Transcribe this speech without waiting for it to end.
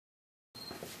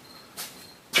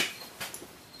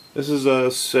This is a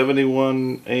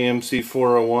 71 AMC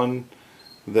 401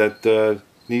 that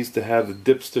needs to have the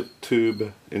dipstick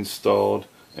tube installed,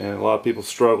 and a lot of people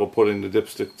struggle putting the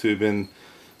dipstick tube in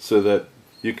so that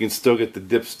you can still get the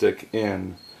dipstick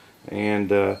in.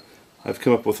 And I've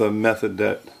come up with a method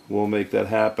that will make that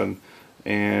happen.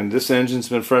 And this engine's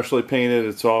been freshly painted.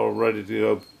 It's all ready to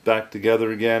go back together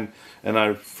again. And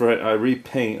I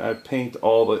paint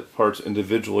all the parts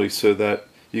individually so that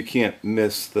you can't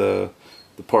miss the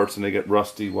parts and they get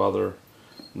rusty while they're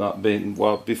not being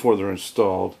before they're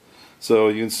installed. So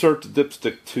you insert the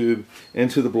dipstick tube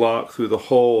into the block through the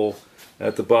hole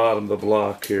at the bottom of the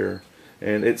block here,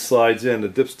 and it slides in. The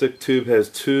dipstick tube has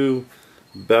two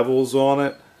bevels on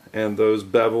it, and those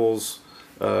bevels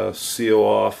seal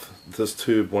off this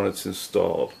tube when it's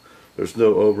installed. There's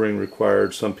no O-ring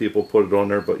required. Some people put it on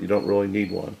there, but you don't really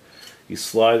need one. You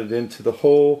slide it into the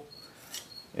hole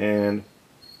and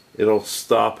it'll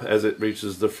stop as it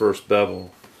reaches the first bevel.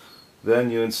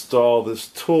 Then you install this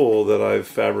tool that I've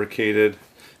fabricated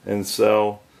and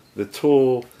sell. The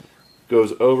tool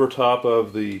goes over top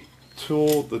of the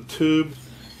tube,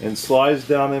 and slides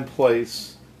down in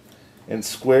place and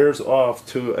squares off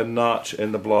to a notch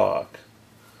in the block.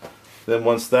 Then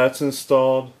once that's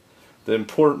installed, the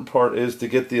important part is to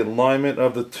get the alignment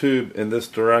of the tube in this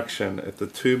direction. If the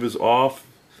tube is off,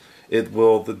 it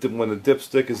will, when the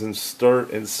dipstick is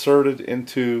inserted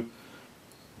into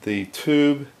the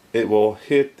tube, it will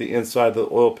hit the inside of the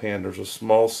oil pan. There's a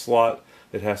small slot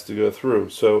it has to go through.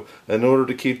 So in order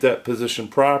to keep that position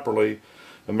properly,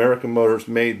 American Motors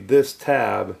made this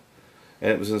tab,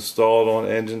 and it was installed on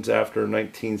engines after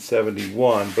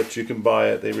 1971, but you can buy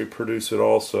it, they reproduce it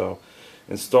also.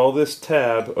 Install this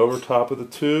tab over top of the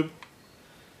tube,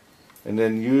 and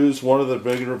then use one of the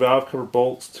regular valve cover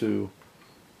bolts to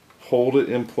hold it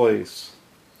in place.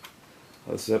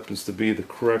 This happens to be the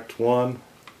correct one,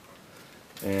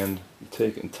 and you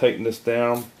take it and tighten this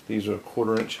down. These are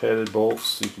 1/4 inch headed bolts,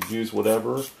 so you can use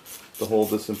whatever to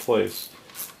hold this in place.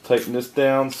 Tighten this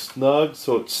down snug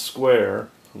so it's square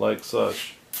like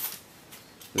such.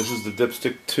 This is the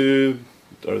dipstick tube,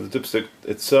 or the dipstick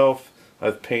itself.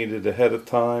 I've painted ahead of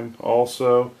time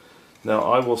also. Now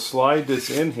I will slide this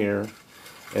in here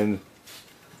and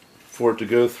for it to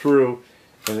go through,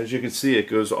 and as you can see, it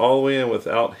goes all the way in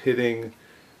without hitting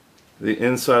the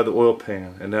inside of the oil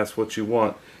pan, and that's what you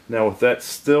want. Now with that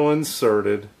still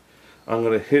inserted, I'm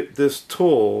going to hit this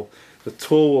tool. The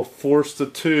tool will force the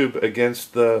tube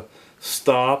against the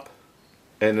stop,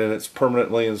 and then it's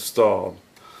permanently installed.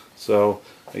 So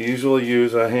I usually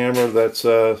use a hammer that's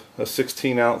a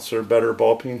 16 ounce or better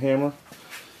ball peen hammer,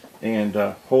 and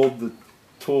hold the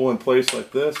tool in place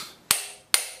like this.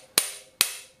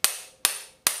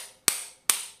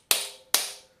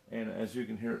 And as you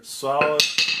can hear, it's solid.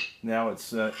 Now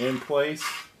it's in place.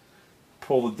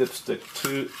 Pull the dipstick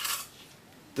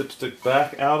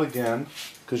back out again,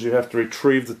 because you have to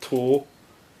retrieve the tool.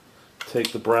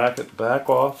 Take the bracket back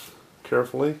off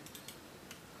carefully.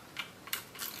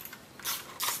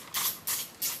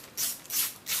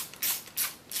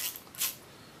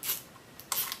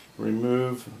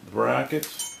 Remove the bracket.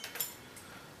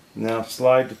 Now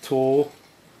slide the tool,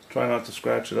 try not to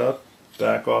scratch it up,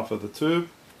 back off of the tube.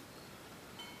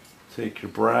 Take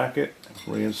your bracket,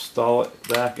 reinstall it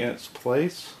back in its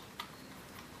place.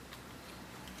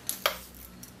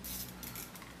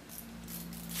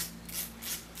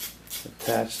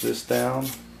 Attach this down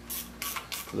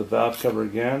to the valve cover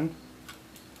again,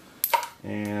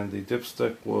 and the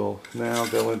dipstick will now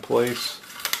go in place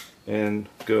and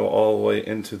go all the way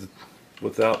into the,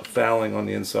 without fouling on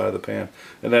the inside of the pan.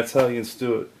 And that's how you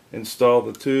install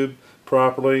the tube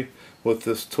properly with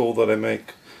this tool that I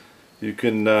make. You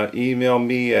can email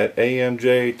me at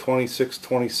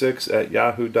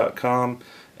amj2626@yahoo.com,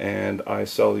 and I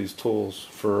sell these tools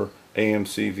for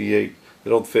AMC V8.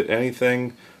 It'll fit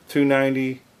anything,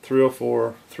 290,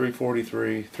 304,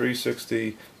 343,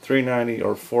 360, 390,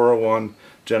 or 401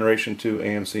 Generation 2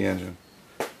 AMC engine.